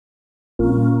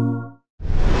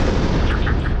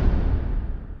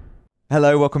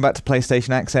Hello, welcome back to PlayStation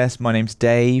Access. My name's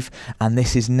Dave, and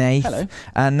this is Nath. Hello.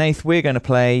 And Nath, we're going to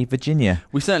play Virginia.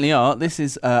 We certainly are. This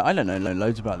is, I don't know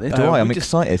loads about this. I'm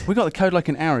excited. We got the code like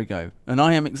an hour ago,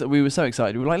 and we were so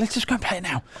excited. We were like, let's just go and play it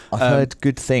now. I've heard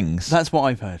good things. That's what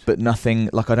I've heard. But nothing,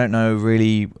 like I don't know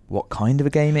really what kind of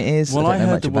a game it is. Well, I don't know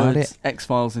heard much about words it.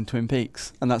 X-Files and Twin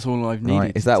Peaks, and that's all I've needed.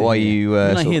 Right. Is that why you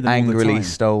sort of angrily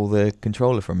stole the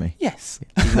controller from me? Yes.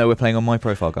 Even though we're playing on my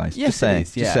profile, guys. Yes, just saying. it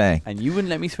is, yeah. Just saying. And you wouldn't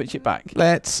let me switch it back.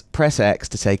 Let's press X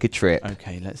to take a trip.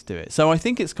 Okay, let's do it. So I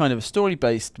think it's kind of a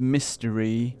story-based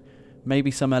mystery,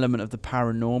 maybe some element of the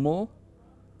paranormal.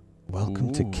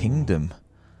 Welcome to Kingdom,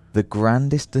 the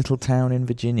grandest little town in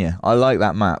Virginia. I like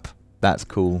that map. That's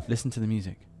cool. Listen to the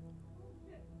music.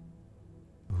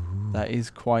 Ooh, that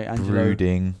is quite Angelo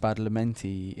brooding.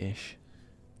 Badalamenti-ish.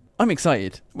 I'm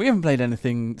excited. We haven't played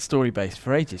anything story-based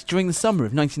for ages. During the summer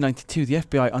of 1992, the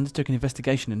FBI undertook an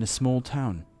investigation in a small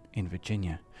town in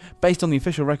Virginia. Based on the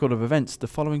official record of events, the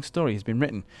following story has been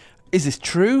written. Is this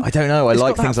true? I don't know. I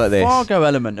like things like this. Fargo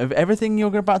element of everything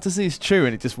you're about to see is true,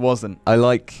 and it just wasn't. I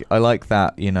like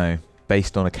that. You know,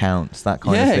 based on accounts, that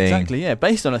kind of thing. Yeah, exactly. Yeah,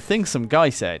 based on a thing some guy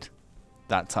said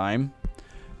that time.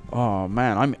 Oh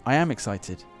man, I am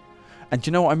excited. And do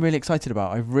you know what I'm really excited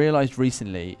about? I've realised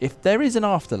recently, if there is an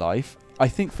afterlife, I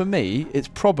think for me, it's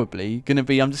probably going to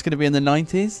be, I'm just going to be in the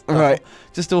 90s. Right.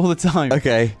 Just all the time.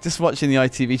 Okay. Just watching the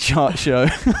ITV chart show.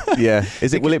 Yeah.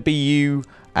 Will it be you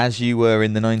as you were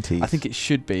in the 90s? I think it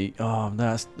should be.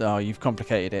 Oh, you've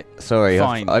complicated it. Sorry.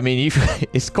 Fine. I mean,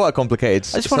 it's quite a complicated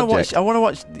subject. I want to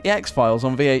watch the X-Files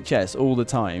on VHS all the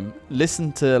time,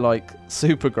 listen to like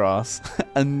Supergrass,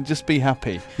 and just be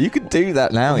happy. You could do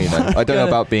that now, you know. I don't know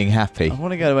about being happy. I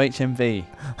want to go to HMV.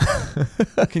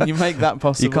 Can you make that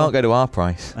possible? You can't go to our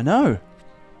price. I know.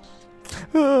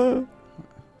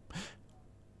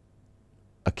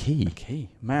 A key. A key.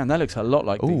 Man, that looks a lot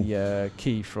like the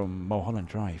key from Mulholland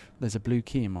Drive. There's a blue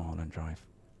key in Mulholland Drive.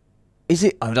 Is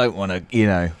it? I don't want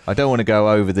to go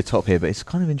over the top here, but it's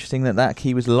kind of interesting that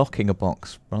key was locking a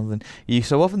box rather than you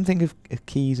so often think of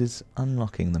keys as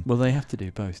unlocking them. Well, they have to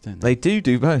do both, don't they? They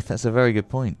do both. That's a very good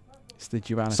point. It's the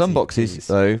duality. Some boxes,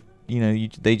 though, you know, you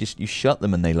shut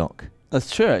them and they lock. That's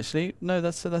true, actually. No,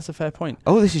 that's a fair point.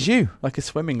 Oh, this is you. Like a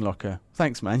swimming locker.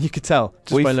 Thanks, man. You could tell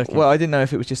just by looking. Well, I didn't know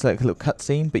if it was just like a little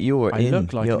cutscene, but you were I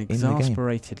look like an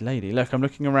exasperated lady. Look, I'm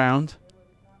looking around.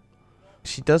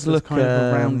 She does look kind of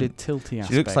a rounded, tilty aspect.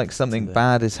 She looks like something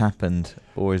bad has happened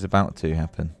or is about to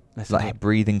happen. Like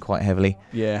breathing quite heavily.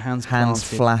 Yeah, hands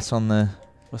flat on the.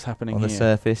 What's happening on here? the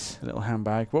surface? A little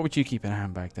handbag. What would you keep in a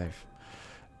handbag, Dave?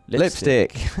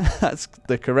 Lipstick. That's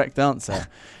the correct answer.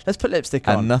 Let's put lipstick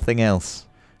on. And nothing else.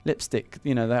 Lipstick,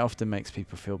 you know, that often makes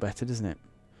people feel better, doesn't it?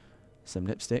 Some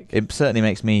lipstick. It certainly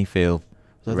makes me feel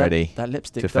ready that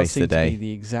lipstick to face the day. To be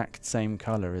the exact same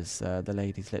colour as the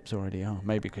lady's lips already are.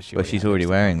 Maybe because she's already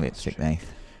wearing lipstick,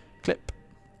 Nath. Clip.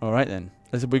 All right then.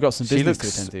 We've got some business to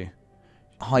attend to.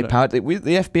 High powered. The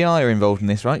FBI are involved in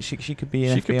this, right? She could be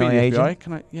an FBI agent.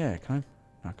 Can I? Yeah. Can I?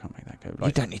 No, I can't make that go.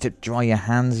 You don't need to dry your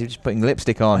hands. You're just putting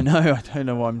lipstick on. I know. I don't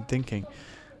know what I'm thinking.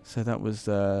 So that was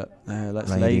that's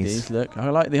ladies. Look, I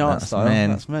like the art style. Men.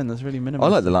 That's men. That's really minimal. I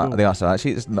like the art style.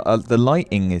 Actually, the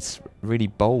lighting is really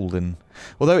bold, and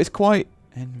although it's quite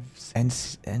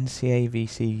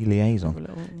NCAVC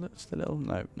liaison.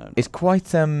 No. It's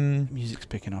quite music's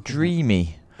picking up.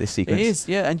 Dreamy. This sequence. It is,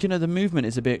 yeah, and you know the movement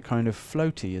is a bit kind of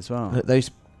floaty as well. Look,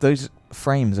 those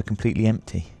frames are completely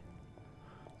empty.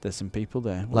 There's some people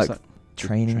there. What's like that?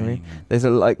 Training room. There's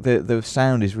the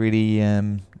sound is really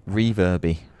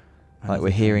reverby. Like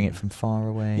we're hearing it from far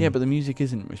away. Yeah, but the music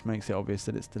isn't, which makes it obvious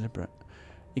that it's deliberate.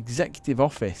 Executive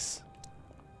office.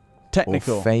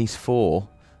 Technical. Or phase 4.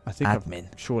 I think admin.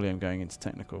 Surely I'm going into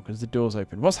technical because the door's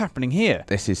open. What's happening here?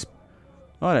 This is...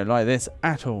 I don't like this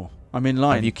at all. I'm in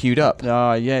line. Have you queued up?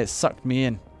 Yeah, it sucked me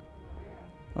in.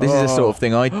 This is the sort of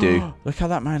thing I'd do. Look how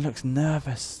that man looks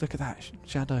nervous. Look at that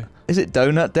shadow. Is it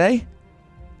donut day?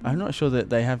 I'm not sure that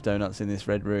they have donuts in this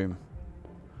red room.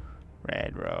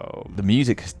 Red room. The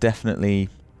music has definitely...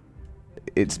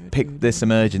 It's picked this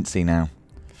emergency now.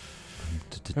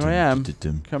 Here I am,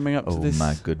 coming up to this... Oh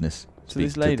my goodness. To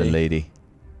this lady. To the lady.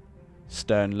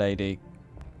 Stern lady.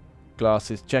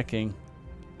 Glasses checking.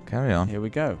 Carry on. Here we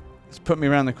go. Let's put me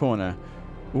around the corner.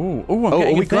 Ooh,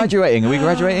 are we graduating? Are we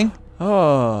graduating?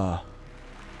 Oh.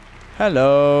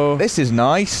 Hello. This is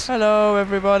nice. Hello,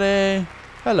 everybody.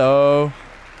 Hello.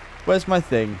 Where's my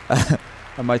thing?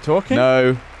 Am I talking?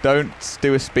 No, don't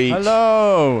do a speech.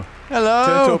 Hello.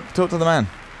 Hello. Talk to the man.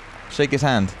 Shake his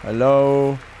hand.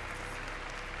 Hello.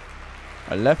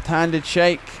 A left-handed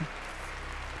shake.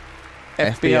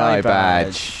 FBI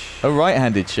badge. A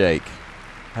right-handed shake.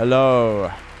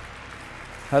 Hello.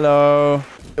 Hello.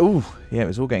 Ooh, yeah, it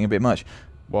was all getting a bit much.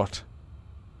 What?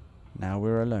 Now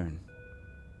we're alone.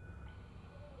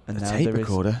 And A now tape there is-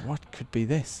 recorder? What could be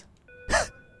this?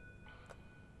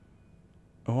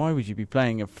 Why would you be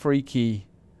playing a freaky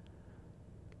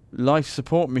life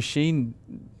support machine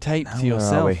tape Now to where are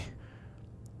yourself? we?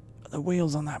 The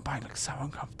wheels on that bike look so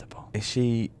uncomfortable. Is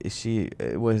she,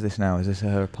 where is this now? Is this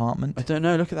her apartment? I don't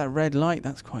know. Look at that red light.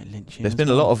 That's quite Lynchian. There's been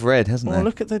a lot of red, hasn't Oh, there?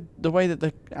 look at the way that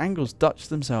the angles Dutch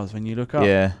themselves when you look up.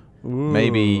 Yeah. Ooh.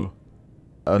 Maybe.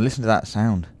 Oh, listen to that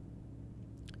sound.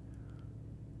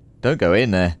 Don't go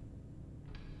in there.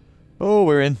 Oh,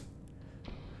 we're in.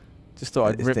 Just thought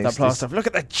I'd This- rip that this- plaster off. Look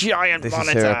at the giant This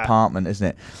monitor. is her apartment, isn't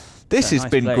it? This a has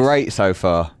nice been place. great so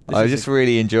far. This I'm is just a-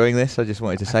 really enjoying this. I just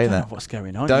wanted to I say don't that. know what's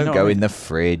going on. Don't you know go what I in mean? the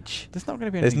fridge. There's not going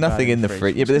to be There's anything bad nothing in the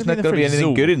fridge. Yeah, but there's not going to be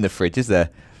anything good in the fridge, is there?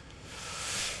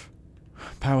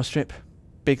 Power strip,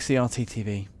 big CRT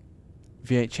TV,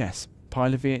 VHS,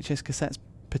 pile of VHS cassettes,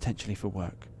 potentially for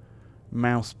work.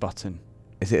 Mouse button.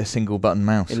 Is it a single button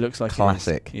mouse? It looks like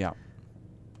classic. It is. Yeah.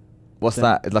 What's Don't-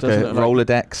 that? Like doesn't a look like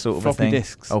Rolodex sort of a floppy thing?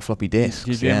 disks. Oh, floppy disks.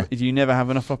 Did you, Yeah. did you never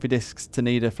have enough floppy disks to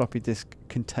need a floppy disk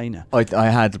container? I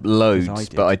had loads, I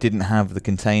did. but I didn't have the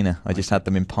container. I just had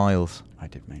them in piles. I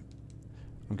did, mate.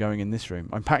 I'm going in this room.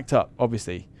 I'm packed up,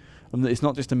 obviously. It's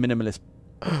not just a minimalist.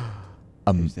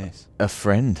 Who's this? A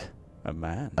friend. A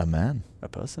man. A man. A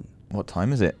person. What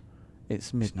time is it?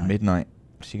 It's midnight. Midnight.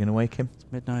 Is she going to wake him? It's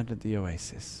midnight at the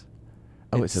Oasis.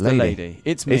 Oh, it's a the lady. lady.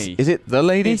 It's me. Is it the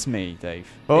lady? It's me, Dave.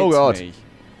 Oh, It's God. me.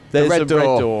 There's the red a door.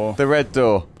 red door. The red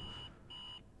door.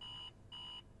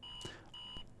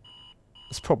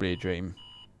 It's probably a dream.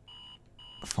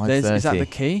 5:30. Is that the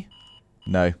key?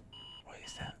 No. What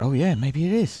is that? Oh, yeah, maybe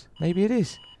it is. Maybe it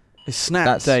is. It's snap,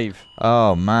 That's- Dave.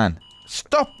 Oh, man.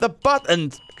 Stop the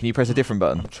button. Can you press a different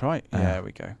button? I'll try it. Ah. Yeah, there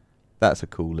we go. That's a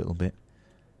cool little bit.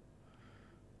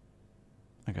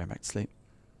 I'm going back to sleep.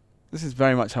 This is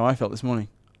very much how I felt this morning.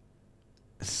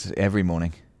 It's every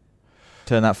morning.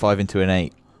 Turn that 5 into an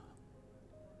 8.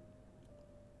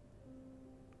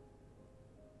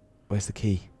 Where's the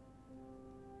key?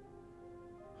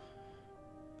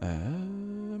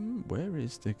 Where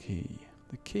is the key?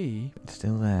 The key It's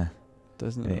still there.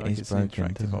 doesn't It look like is it's broken, an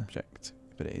interactive doesn't it? object,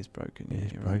 but it is broken. It Yeah,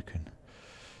 is you're right. broken.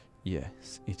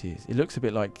 Yes, it is. It looks a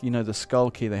bit like, you know, the skull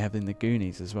key they have in the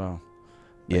Goonies as well.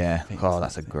 They Yeah. think Oh,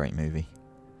 that's a something. great movie.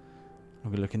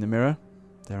 I'm gonna look in the mirror.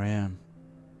 There I am.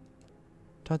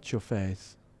 Touch your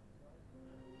face.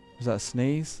 Was that a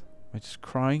sneeze? Am I just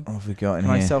crying? What have we got in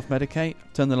Can I here? self-medicate?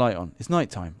 Turn the light on. It's night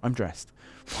time. I'm dressed.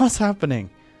 What's happening?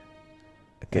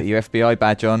 Get your FBI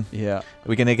badge on. Yeah, Are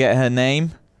we going to get her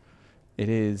name? it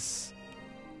is.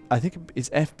 I think it's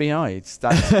FBI.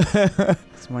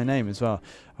 It's my name as well.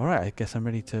 All right, I guess I'm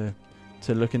ready to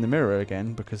look in the mirror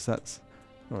again because that's.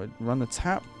 All right, run the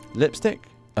tap. Lipstick.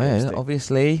 Oh, yeah, Lipstick.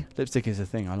 obviously. Lipstick is a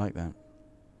thing. I like that.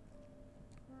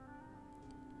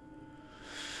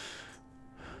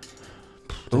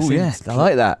 Oh, There yeah. seems I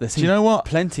like that. there Do you know what?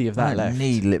 Plenty of I that don't left.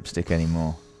 need lipstick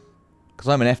anymore. Because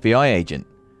I'm an FBI agent.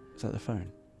 Is that the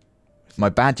phone? My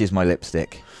badge is my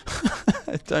lipstick.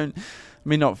 I don't. I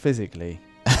mean, not physically.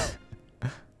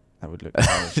 That would look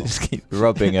terrible. Just keep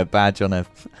rubbing a badge on her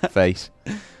face.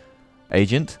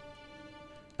 Agent?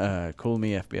 Call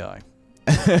me FBI.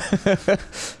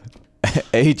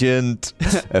 Agent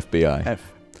FBI.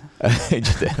 F.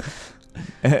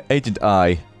 Agent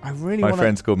I. I really My want.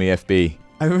 friends call me FB.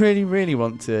 I really, really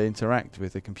want to interact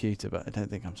with the computer, but I don't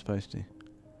think I'm supposed to.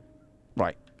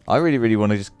 Right. I really, really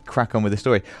want to just crack on with the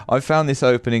story. I found this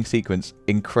opening sequence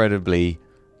incredibly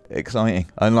exciting.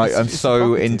 I'm like, I'm It's so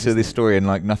evocative, into isn't this it? story, and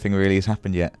like nothing really has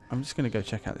happened yet. I'm just gonna go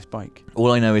check out this bike.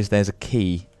 All I know is there's a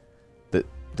key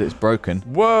that's broken.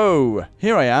 Whoa!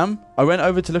 Here I am. I went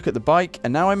over to look at the bike,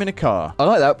 and now I'm in a car. I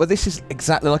like that, but this is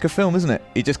exactly like a film, isn't it?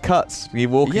 He just cuts. You're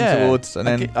walking towards, and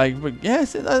then.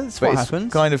 Yes, that's But what it's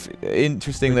happens. kind of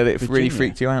interesting that it really Virginia.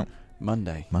 freaked you out.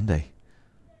 Monday. Monday.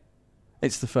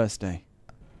 It's the first day.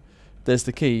 There's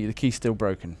the key. The key's still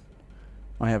broken.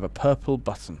 I have a purple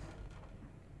button.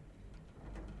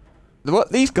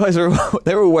 What? These guys are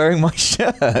they're all wearing my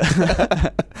shirt.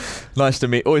 Nice to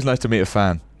meet. Always nice to meet a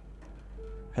fan.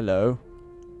 Hello.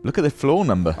 Look at the floor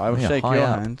number. I will We are shake high your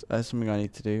up. hand. That's something I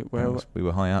need to do. We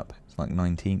were high up. It's like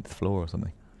 19th floor or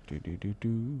something.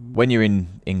 Do. When you're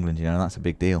in England, you know that's a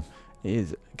big deal. It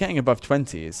is. Getting above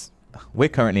 20 is. We're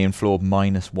currently in floor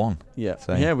 -1. Yeah.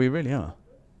 So- Yeah, we really are.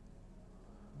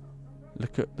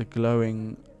 Look at the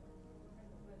glowing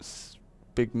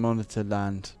big monitor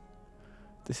land.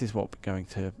 This is what going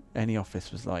to any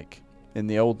office was like in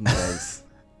the olden days.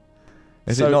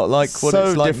 Is it not like what so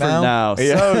it's like different now?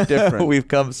 Yeah. So different. We've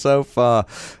come so far.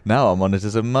 Now our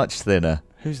monitors are much thinner.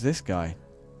 Who's this guy?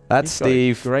 That's He's got a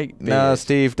Steve. great beard. No,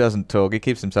 Steve doesn't talk. He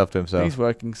keeps himself to himself. He's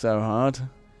working so hard.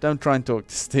 Don't try and talk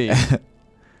to Steve.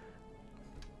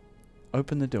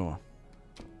 Open the door.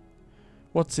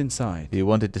 What's inside? You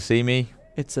wanted to see me?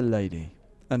 It's a lady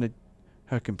and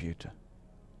her computer.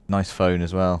 Nice phone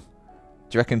as well.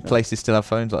 Do you reckon places still have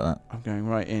phones like that? I'm going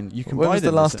right in. You can When buy was the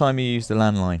them last time you used a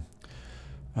landline?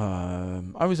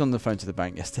 I was on the phone to the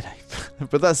bank yesterday,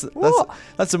 but that's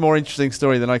a more interesting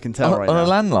story than I can tell right on now. a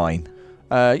landline?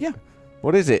 Yeah.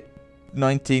 What is it?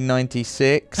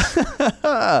 1996?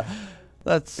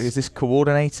 That's. Is this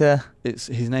coordinator? It's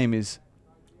his name is,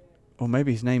 or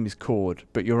maybe his name is Cord.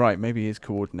 But you're right. Maybe he is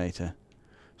coordinator.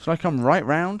 Shall I come right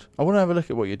round? I want to have a look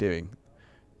at what you're doing.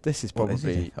 This is What is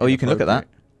probably. it? Oh, you can look at that.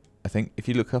 inappropriate. I think if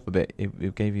you look up a bit,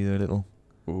 it gave you the little.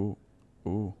 Ooh,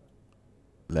 ooh.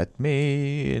 Let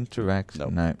me interact.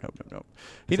 Nope, No. Nope.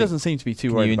 He doesn't seem to be too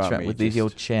Can worried you about interact me. with the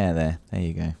old chair there? There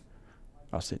you go.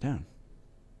 I'll sit down.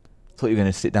 Thought you were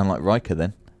going to sit down like Riker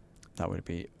then. That would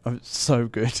be so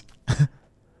good.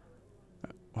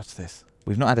 What's this?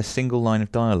 We've not had a single line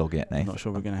of dialogue yet, I'm Nate. not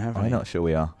sure we're going to have I'm any. not sure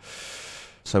we are.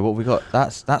 So what have we got?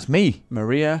 That's me.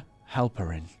 Maria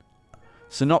Halperin.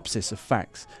 Synopsis of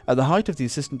facts. At the height of the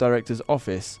Assistant Director's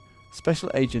office,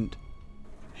 Special Agent...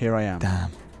 Here I am.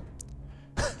 Damn.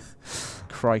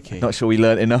 Crikey. Not sure we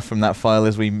learnt enough from that file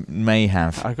as we may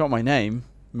have. I got my name.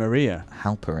 Maria.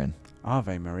 Halperin.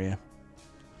 Ave Maria.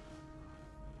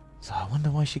 So I wonder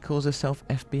why she calls herself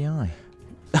FBI.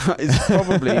 It's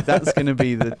probably... That's going to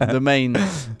be the main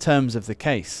terms of the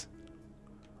case.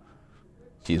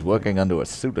 She's working under a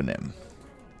pseudonym.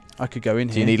 I could go in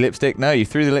here. Do you need lipstick? No, you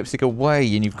threw the lipstick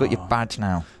away and you've got your Oh. badge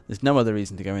now. There's no other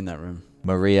reason to go in that room.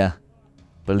 Maria,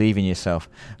 believe in yourself.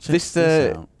 Check This,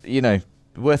 this out. you know,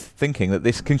 worth thinking that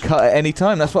this can cut at any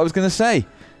time. That's what I was going to say.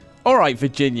 All right,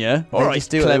 Virginia. All They right, just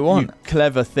do what they want. you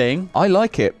clever thing. I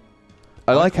like it.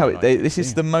 I like how quite like it this is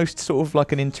too. the most sort of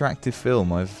like an interactive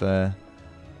film I've...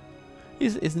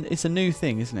 It's a new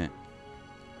thing, isn't it?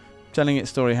 Telling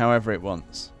its story however it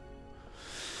wants.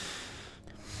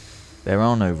 There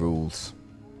are no rules.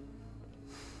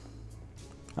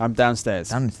 I'm downstairs.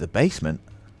 Down into the basement.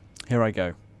 Here I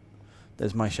go.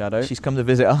 There's my shadow. She's come to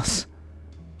visit us.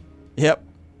 Yep.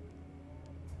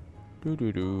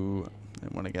 Doo-doo-doo.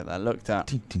 Don't want to get that looked at.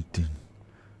 Dun, dun, dun.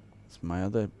 It's my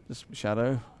other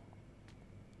shadow.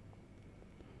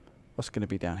 What's going to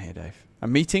be down here, Dave? A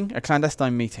meeting? A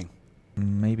clandestine meeting.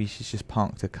 Maybe she's just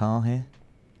parked a car here.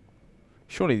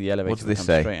 Surely the elevator What does will this come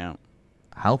say? straight out.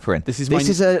 Halperin. This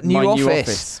is a new my office. new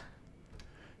office.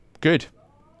 Good.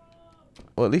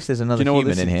 Well, at least there's Do another you know what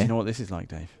human this in is? Do here. you know what this is like,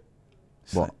 Dave?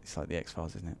 It's What? Like, it's like the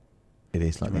X-Files, isn't it? It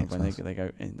is Do like you the remember when X-Files. they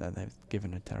go in there, they're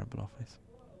given a terrible office.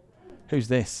 Who's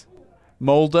this?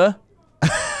 Mulder?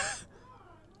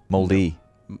 Mouldy.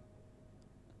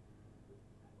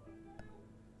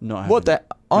 Not What having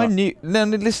the? I Not- knew. No,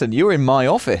 listen, you're in my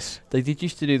office. it. They did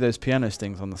used to do those piano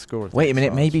stings on the score of the Wait a minute,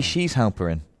 X-Files, maybe right? she's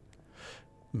Halperin.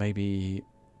 Maybe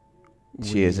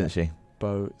She we is, isn't she?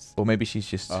 both. Or maybe she's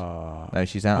just. No,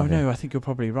 She's out oh of no, here. I think you're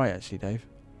probably right, actually, Dave.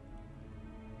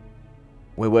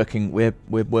 We're working with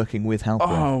Halperin.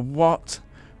 Oh, what?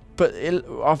 But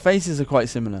our faces are quite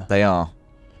similar. They are.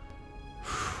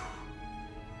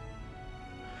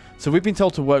 So we've been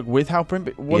told to work with Halperin,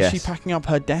 but was she Yes. packing up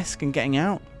her desk and getting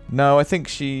out? No, I think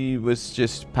she was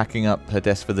just packing up her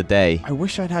desk for the day. I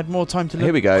wish I'd had more time to look.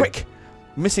 Here we go. Quick!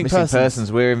 Missing Missing persons.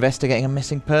 persons. We're investigating a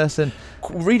missing person.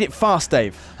 Read it fast,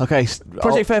 Dave. Okay.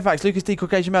 Project Fairfax, Lucas D.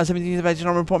 Caucasian male, 17th of age,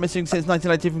 on report missing since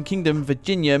 1990 from Kingdom,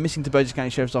 Virginia, missing to Burgess County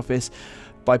Sheriff's Office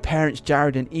by parents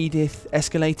Jared and Edith,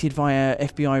 escalated via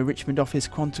FBI Richmond office,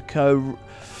 Quantico.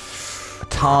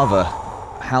 Tarver.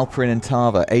 Halperin and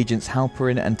Tarver. Agents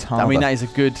Halperin and Tarver. I mean, that is a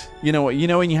good. You know what? You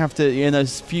know when you have to, in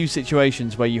those few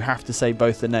situations where you have to say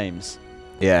both the names.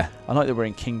 Yeah. I like that we're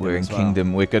in Kingdom. We're in as well.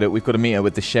 Kingdom. We've got to meet her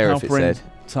with the sheriff. Halperin, It said.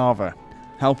 Tarver.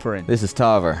 Halperin. This is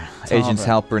Tarver. Agents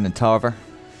Halperin and Tarver.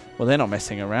 Well, they're not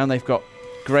messing around. They've got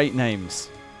great names.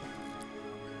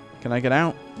 Can I get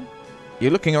out?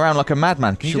 You're looking around like a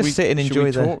madman. Can you just sit and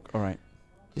enjoy the? talk? All right.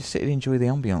 Just sit and enjoy the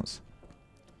ambience.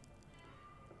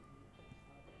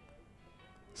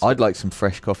 I'd like some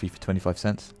fresh coffee for 25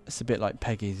 cents. It's a bit like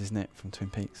Peggy's, isn't it, from Twin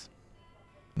Peaks?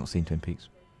 Not seen Twin Peaks.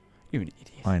 You're an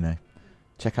idiot. I know.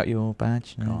 Check out your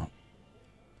badge. No. Can't.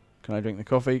 Can I drink the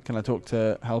coffee? Can I talk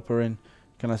to Halperin?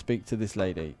 Can I speak to this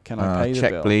lady? Can I pay the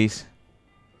check, bill? please.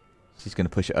 She's going to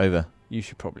push it over. You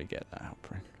should probably get that,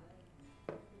 Halperin.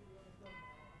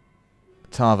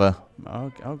 Tarver,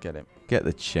 I'll get it. get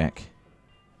the check.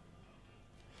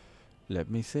 Let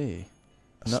me see.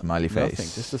 Smiley face. Nothing,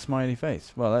 just a smiley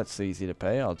face. Well, that's easy to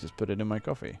pay. I'll just put it in my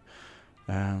coffee.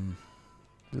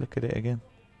 Look at it again.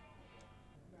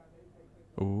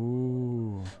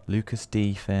 Ooh. Lucas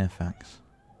D. Fairfax.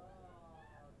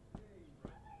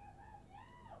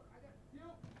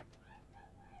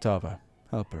 Tava,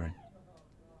 help her in.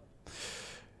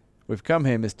 We've come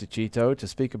here, Mr. Cheeto, to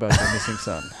speak about your missing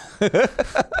son.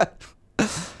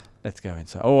 Let's go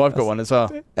inside. Oh, I've got one as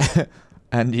well.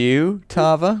 And you,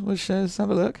 Tava? Let's have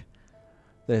a look.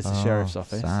 There's the sheriff's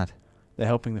office. Sad. They're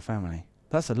helping the family.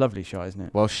 That's a lovely shot, isn't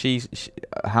it? Well,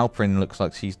 Halperin looks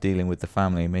like she's dealing with the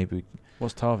family. Maybe.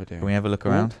 What's Tava doing? Can we have a look Ooh.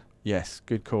 around? Yes,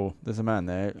 good call. There's a man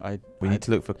there. We need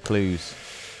to look for clues.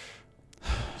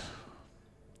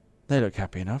 They look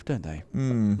happy enough, don't they?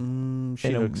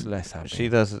 She looks less happy. She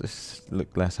does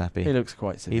look less happy. He looks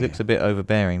quite severe. He looks a bit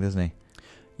overbearing, doesn't he?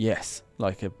 Yes,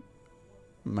 like a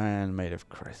man made of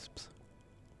crisps.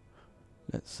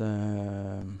 Let's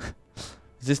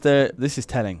this is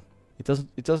telling. It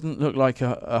doesn't look like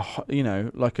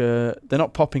they're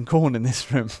not popping corn in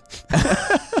this room.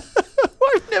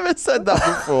 I've never said that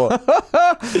before.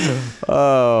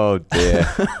 Oh dear.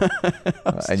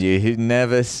 And you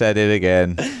never said it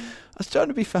again. I was trying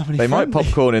to be family They friendly. might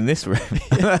pop corn in this room.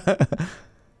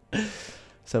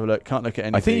 Let's have a look. Can't look at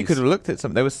any. I think you could have looked at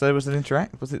something. There was an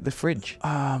interact. Was it the fridge?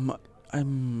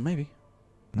 Maybe.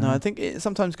 No, I think it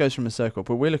sometimes goes from a circle,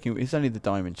 but we're looking. It's only the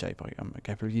diamond shape I'm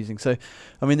capable of using. So,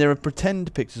 I mean, there are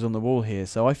pretend pictures on the wall here.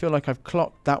 So I feel like I've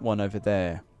clocked that one over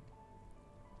there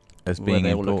as where being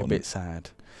they all important. look a bit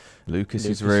sad.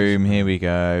 Lucas's room. Here we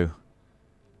go.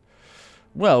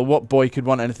 Well, what boy could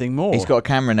want anything more? He's got a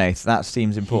camera, Nath. That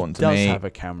seems important to me. He does have a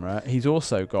camera. He's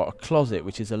also got a closet,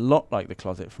 which is a lot like the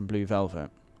closet from Blue Velvet.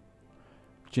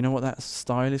 Do you know what that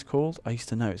style is called? I used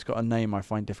to know. It's got a name I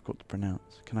find difficult to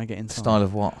pronounce. Can I get inside? Style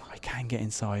of what? I can get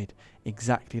inside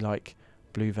exactly like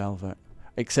Blue Velvet,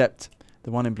 except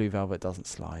the one in Blue Velvet doesn't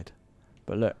slide.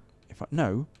 But look,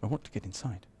 I want to get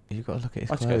inside. You've got to look at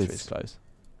his I'll clothes. just go through his clothes.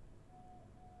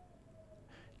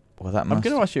 Well, that I'm must.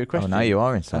 going to ask you a question. Oh, now you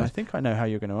are And inside. I think I know how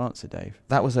you're going to answer, Dave.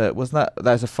 That was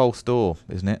a false door,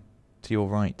 isn't it? To your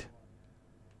right.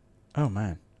 Oh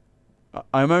man,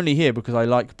 I'm only here because I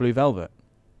like Blue Velvet.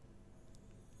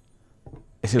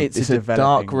 It's a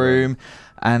dark room,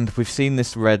 and we've seen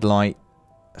this red light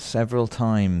several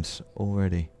times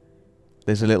already.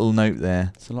 There's a little note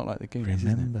there. It's a lot like the Goonies,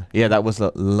 isn't it? Yeah, that was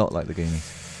a lot like the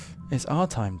Goonies. It's our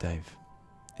time, Dave.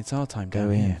 It's our time Go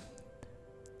down in. here.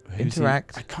 Who's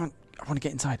Interact. I can't. I want to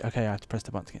get inside. Okay, I have to press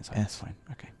the button to get inside. Yes. That's fine.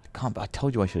 Okay. Can't. I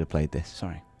told you I should have played this.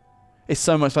 Sorry. It's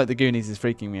so much like the Goonies. It's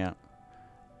freaking me out.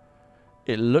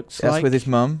 It looks That's like with his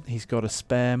mum. he's got a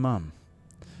spare mum.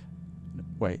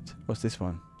 Wait, what's this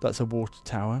one? That's a water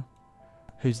tower.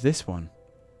 Who's this one?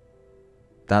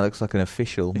 That looks like an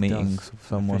official It meeting does. of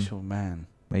someone. Official man.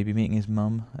 Maybe meeting his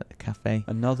mum at the cafe.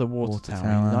 Another water Water tower.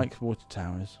 tower. He likes water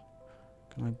towers.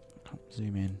 I can't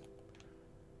zoom in.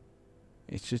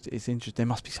 It's interesting. There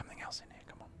must be something else in here.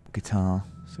 Come on. Guitar.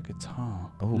 It's a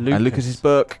guitar. Oh, and Lucas's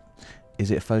book.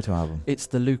 Is it a photo album? It's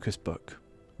the Lucas book.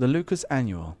 The Lucas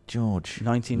Annual. George.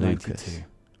 1992. Lucas.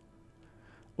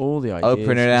 All the ideas.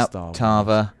 Open it for up, Star Wars.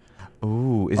 Tava.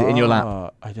 Ooh, is it in your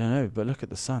lap? I don't know, but look at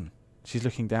the sun. She's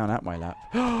looking down at my lap.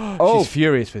 Oh. She's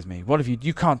furious with me. What have you?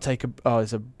 You can't take a. Oh,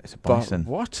 it's a bison.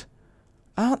 What?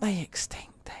 Aren't they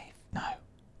extinct, Dave? No.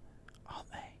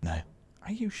 Aren't they? No.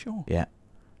 Are you sure? Yeah.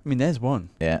 I mean, there's one.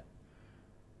 Yeah.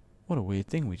 What a weird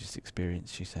thing we just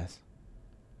experienced, she says.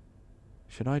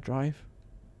 Should I drive?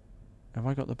 Have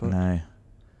I got the book? No.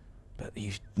 But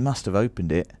you must have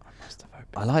opened it. I must have opened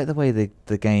I like the way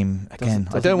the game, again,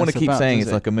 I doesn't don't want to mess keep about, saying does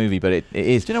it's it? like a movie, but it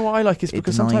is. Do you know what I like? Is It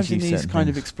because denies sometimes you in these certain kind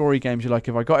of things. explory games, you're like,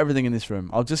 if I got everything in this room,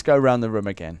 I'll just go around the room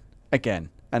again,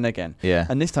 and again. Yeah.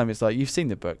 And this time it's like, you've seen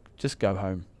the book, just go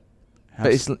home.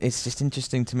 But it's just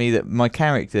interesting to me that my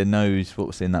character knows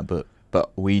what's in that book,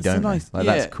 but we It's a don't. nice- Like,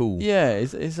 yeah, that's cool. Yeah,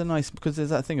 it's a nice, because there's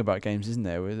that thing about games, isn't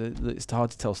there, where it's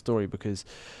hard to tell story because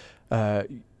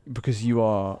you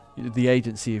are the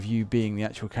agency of you being the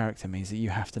actual character means that you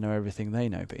have to know everything they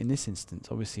know. But in this instance,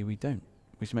 obviously we don't,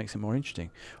 which makes it more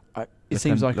interesting. It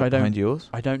seems like look behind yours.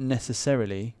 I don't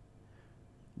necessarily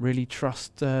really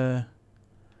trust Big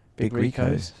Big Rico's.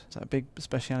 Rico's. Is that a big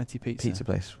speciality pizza? Pizza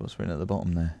place. What's written at the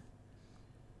bottom there?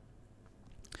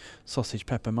 Sausage,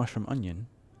 pepper, mushroom, onion.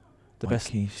 The White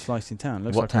best quiche. slice in town.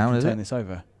 Looks What like town I can is turn it? this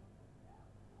over.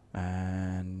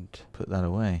 And Put that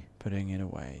away. putting it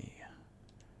away.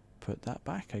 Put that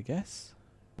back, I guess.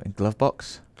 In glove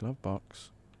box. Glove box.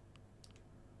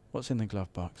 What's in the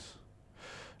glove box?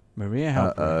 Maria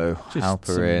Halperin. Uh-oh, Just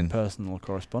Halperin. some personal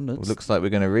correspondence. Well, looks like we're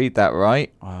going to read that,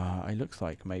 right? It looks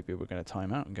like maybe we're going to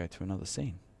time out and go to another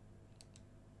scene.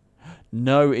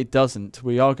 No, it doesn't.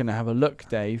 We are going to have a look,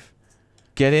 Dave.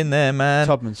 Get in there, man.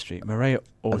 Tubman Street. Maria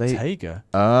Ortega.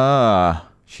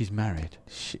 She's married.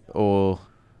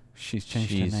 She's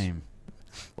changed her name.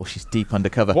 Or she's deep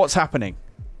undercover. What's happening?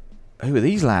 Who are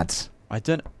these lads?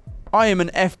 I am an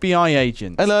FBI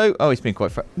agent. Hello. Oh, he's been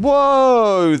quite...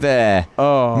 Whoa there.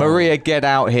 Oh. Maria, get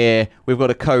out here. We've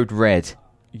got a code red.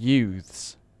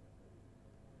 Youths.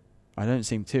 I don't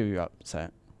seem too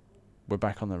upset. We're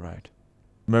back on the road.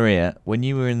 Maria, when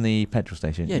you were in the petrol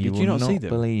station, did you not see them?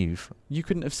 Believe. You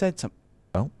couldn't have said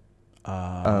something.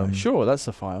 Oh. Sure, that's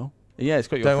the file. Yeah, it's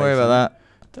got your face. Don't worry about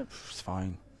that. It's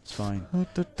fine. It's fine.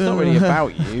 It's not really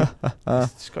about you.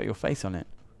 It's got your face on it.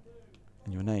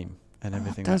 And your name. And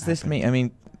everything. What does this mean? I mean,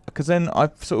 because then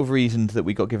I've sort of reasoned that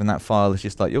we got given that file as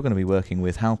just like, you're going to be working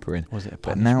with Halperin. Was it a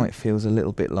But now it feels a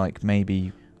little bit like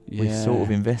maybe we're sort of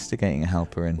investigating a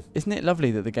Halperin. Isn't it lovely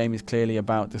that the game is clearly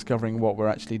about discovering what we're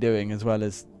actually doing as well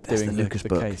as doing the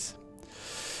case?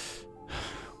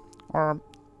 Wow,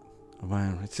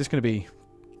 it's just going to be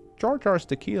Jar Jar's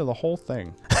the key to the whole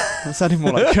thing. That sounded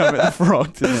more like Kermit the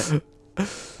Frog, didn't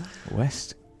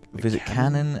it? Visit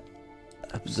Cannon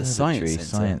Observatory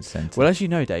Science Centre. Well, as you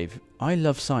know, Dave, I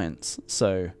love science,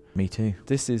 so... Me too.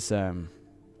 This is a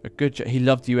good... He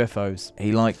loved UFOs.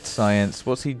 He liked science.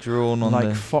 What's he drawn on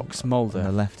like Fox Mulder. On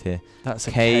the left here. That's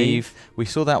a cave. We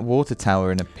saw that water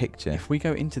tower in a picture. If we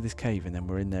go into this cave and then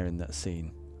we're in there in that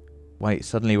scene... Wait,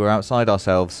 suddenly we're outside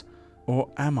ourselves.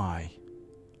 Or am I?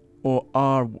 Or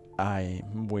are I?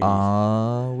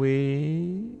 Are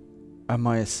we? Am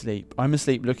I asleep? I'm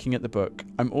asleep looking at the book.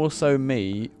 I'm also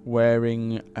me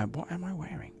wearing... what am I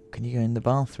wearing? Can you go in the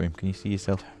bathroom? Can you see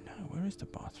yourself? I don't know. Where is the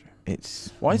bathroom?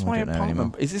 It's... Why is my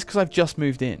apartment... Is this because I've just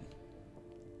moved in?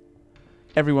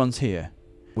 Everyone's here.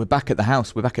 We're back at the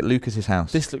house. We're back at Lucas's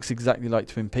house. This looks exactly like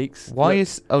Twin Peaks. Why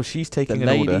is... Oh, she's taking an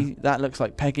order. lady, that looks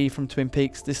like Peggy from Twin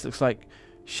Peaks. This looks like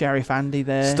Sheriff Andy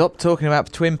there. Stop talking about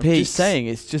Twin Peaks. I'm just saying,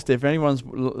 it's just if anyone's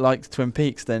likes Twin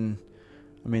Peaks, then...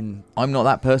 I mean... I'm not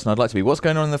that person I'd like to be. What's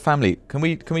going on in the family? Can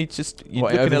we just... You're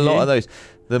looking at a lot of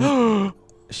those.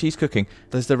 She's cooking.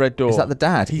 There's the red door. Is that the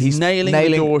dad? He's nailing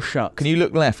the door shut. Can you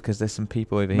look left? Because there's some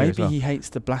people over here as well. Maybe he hates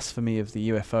the blasphemy of the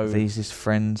UFO. Are these his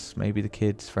friends? Maybe the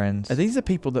kids' friends? Are these the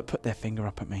people that put their finger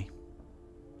up at me?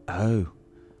 Oh.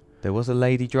 There was a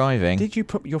lady driving. Did you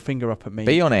put your finger up at me?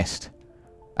 Be honest.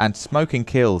 And smoking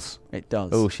kills. It does.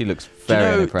 Oh, she looks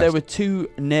very unimpressed. There were two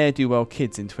ne'er-do-well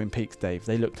kids in Twin Peaks, Dave.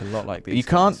 They looked a lot like these. You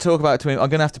can't talk about Twin... I'm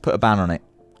going to have to put a ban on it.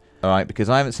 All right, because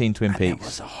I haven't seen Twin Peaks. There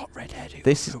was a hot redhead who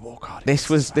This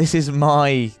is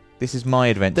my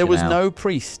adventure. There was no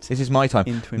priest. This is my time.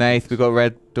 Nath, we've got a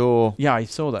red door. Yeah, I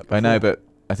saw that before. I know, but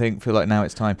I feel like now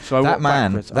it's time. So that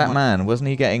man, wasn't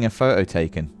he getting a photo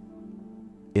taken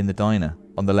in the diner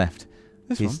on the left?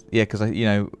 This one? Yeah, because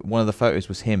one of the photos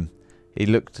was him.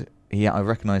 I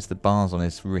recognised the bars on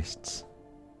his wrists.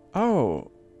 Oh,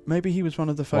 maybe he was one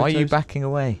of the photos. Why are you backing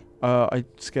away? I'm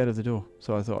scared of the door,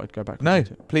 so I thought I'd go back. No,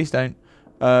 please don't.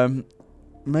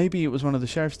 Maybe it was one of the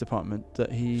sheriff's department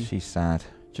that he... She's sad. Do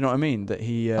you know what I mean? That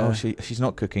he... she's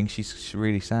not cooking. She's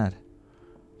really sad.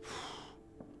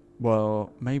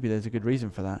 Well, maybe there's a good reason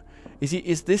for that.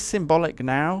 Is this symbolic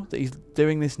now, that he's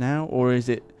doing this now? Or is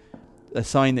it a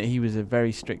sign that he was a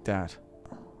very strict dad?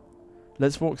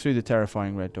 Let's walk through the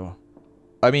terrifying red door.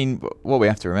 I mean, what we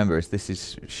have to remember is this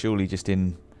is surely just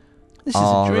in... This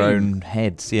our is a dream. Own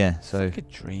heads, yeah. So it's like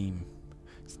a dream.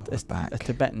 It's a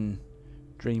Tibetan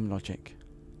dream logic.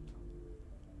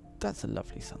 That's a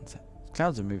lovely sunset.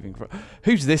 Clouds are moving.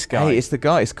 Who's this guy? Hey, it's the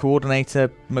guy. It's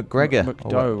Coordinator McGregor.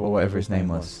 McDowell, or whatever his name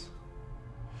was.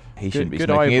 He shouldn't be good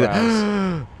smoking eyebrows.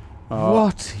 either.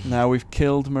 What? Now we've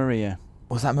killed Maria.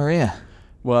 Was that Maria?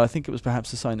 Well, I think it was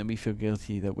perhaps a sign that we feel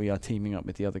guilty that we are teaming up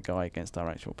with the other guy against our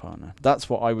actual partner. That's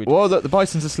what I would... Whoa, look, the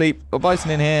bison's asleep. A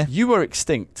bison in here. You were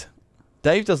extinct.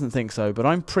 Dave doesn't think so, but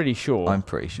I'm pretty sure. I'm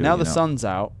pretty sure. Now the sun's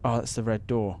out. Oh, that's the red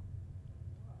door.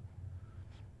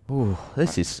 Ooh,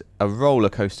 this is a roller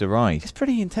coaster ride. It's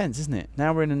pretty intense, isn't it?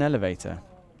 Now we're in an elevator.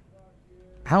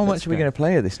 How much are we going to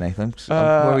play of this, Nathan?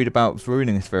 I'm worried about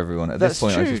ruining this for everyone. At this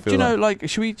point, true. I just feel Do you know, like,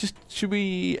 should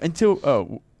we until...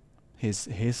 Oh,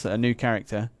 here's a new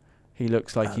character. He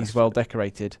looks like he's well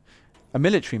decorated. A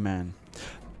military man.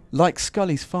 Like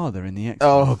Scully's father in the X-Men.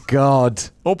 Oh, God.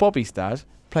 Or Bobby's dad.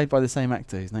 Played by the same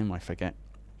actor, whose name I forget.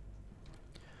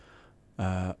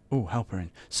 Halperin.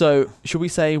 So, should we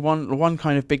say one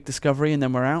kind of big discovery and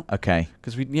then we're out? Okay.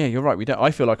 Because you're right. We don't.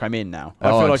 I feel like I'm in now. I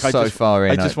feel like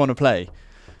I just want to play.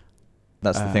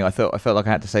 That's the thing. I felt like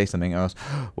I had to say something else.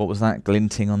 What was that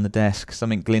glinting on the desk?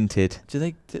 Something glinted. Is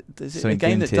it Something a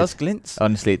game glinted. that does glints?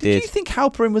 Honestly, it Did did. you think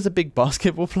Halperin was a big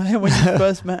basketball player when you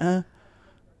first met her?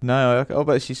 No,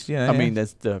 but she's, you know.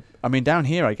 I mean, down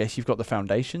here, I guess you've got the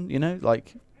foundation. You know,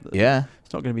 like. Yeah.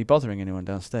 It's not going to be bothering anyone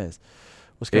downstairs.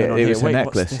 What's going on It here? was her Wait,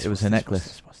 necklace. what's this? It was What's her this?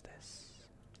 necklace. What's this?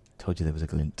 Told you there was a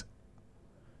glint.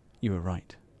 You were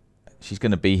right. She's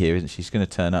going to be here, isn't she? She's going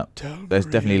to turn up. There's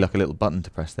definitely like a little button to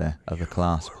press there of the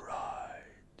clasp. Right.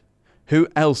 Who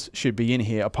else should be in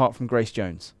here apart from Grace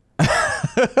Jones? I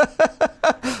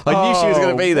knew she was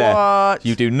going to be there. What?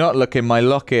 You do not look in my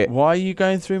locket. Why are you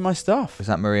going through my stuff? Was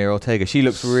that Maria Ortega? She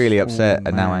looks really upset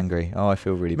and now man. angry. Oh, I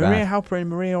feel really Maria bad. Halperin,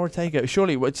 Maria Ortega.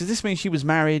 Surely, does this mean she was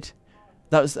married?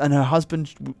 And her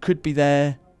husband could be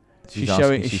there. She's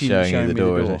showing you the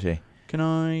door, isn't she? Can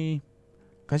I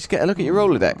just get a look at your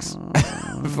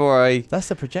Rolodex before I... That's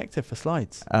the projector for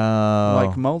slides. Oh,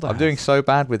 Like Mulder I'm has. doing so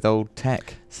bad with old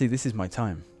tech. See, this is my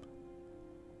time.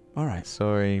 All right.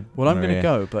 Sorry, Well, I'm going to Maria.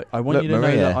 go, but I want Look, you to know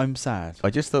Maria. that I'm sad. I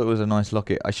just thought it was a nice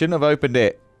locket. I shouldn't have opened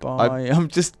it. Bye. I'm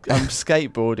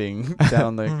skateboarding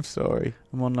down the... I'm sorry.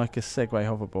 I'm on like a Segway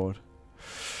hoverboard.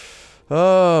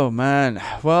 Oh, man.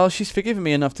 Well, she's forgiven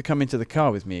me enough to come into the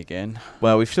car with me again.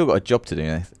 Well, we've still got a job to do.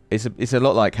 Nath. It's a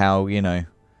lot like how, you know...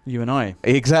 You and I.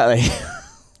 Exactly.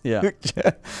 Yeah.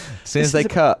 As soon as they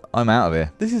cut, I'm out of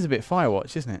here. This is a bit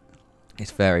Firewatch, isn't it?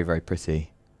 It's very, very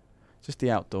pretty. Just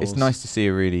the outdoors. It's nice to see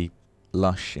a really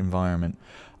lush environment.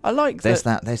 I like There's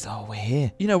oh, we're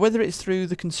here. You know, whether it's through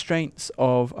the constraints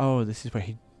of, this is where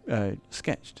he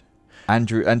sketched. And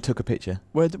took a picture.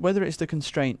 Whether it's the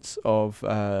constraints of,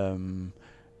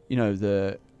 you know,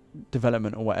 the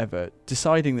development or whatever,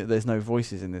 deciding that there's no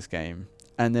voices in this game,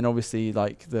 and then obviously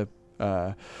like the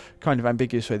kind of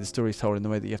ambiguous way the story's told and the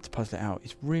way that you have to puzzle it out,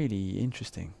 it's really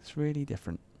interesting. It's really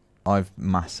different. I've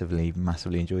massively,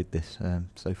 massively enjoyed this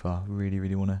so far. Really,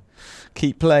 really want to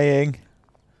keep playing.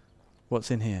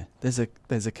 What's in here? There's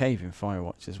a cave in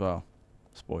Firewatch as well.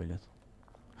 Spoilers.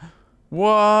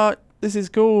 What? This is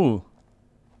cool.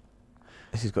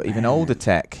 This has got even older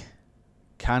tech.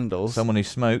 Candles. Someone who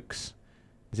smokes.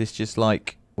 Is this just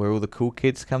like where all the cool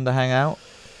kids come to hang out?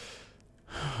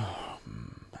 Oh,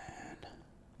 man.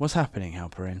 What's happening,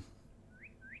 Halperin?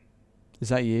 Is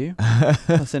that you?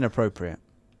 That's inappropriate.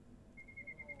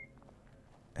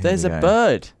 There's a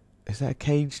bird. Is that a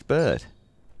caged bird?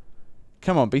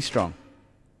 Come on, be strong.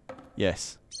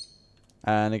 Yes.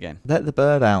 And again. Let the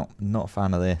bird out. Not a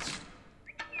fan of this.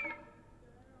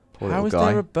 Poor How little is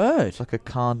guy. there a bird? It's like a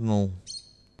cardinal.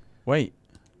 Wait.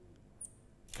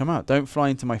 Come out. Don't fly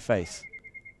into my face.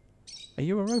 Are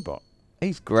you a robot?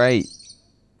 He's great.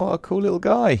 What a cool little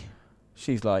guy.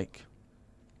 She's like,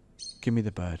 give me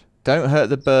the bird. Don't hurt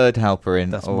the bird,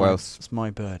 Halperin, or else... That's my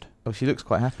bird. Oh, she looks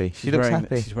quite happy. She looks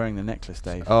happy. She's wearing the necklace,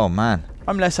 Dave. Oh, man.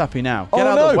 I'm less happy now. Oh, Get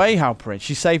out of no. the way, Halperin.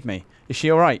 She saved me. Is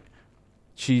she all right?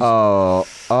 She's... Oh,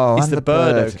 Is and the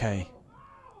bird okay?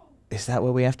 Is that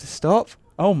where we have to stop?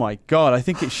 Oh, my God. I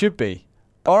think it should be.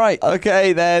 All right.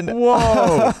 Okay, then.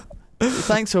 Whoa.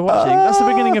 Thanks for watching. That's the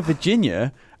beginning of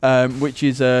Virginia, which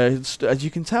is, as you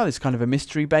can tell, it's kind of a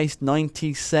mystery-based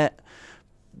 90s set,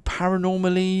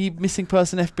 paranormally missing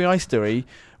person FBI story,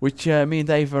 which me and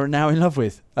Dave are now in love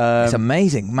with. It's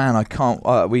amazing. Man, I can't...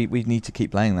 we need to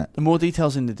keep playing that. More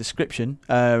details in the description.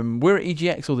 We're at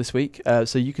EGX all this week,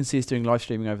 so you can see us doing live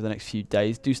streaming over the next few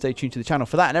days. Do stay tuned to the channel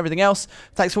for that and everything else.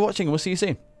 Thanks for watching, and we'll see you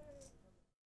soon.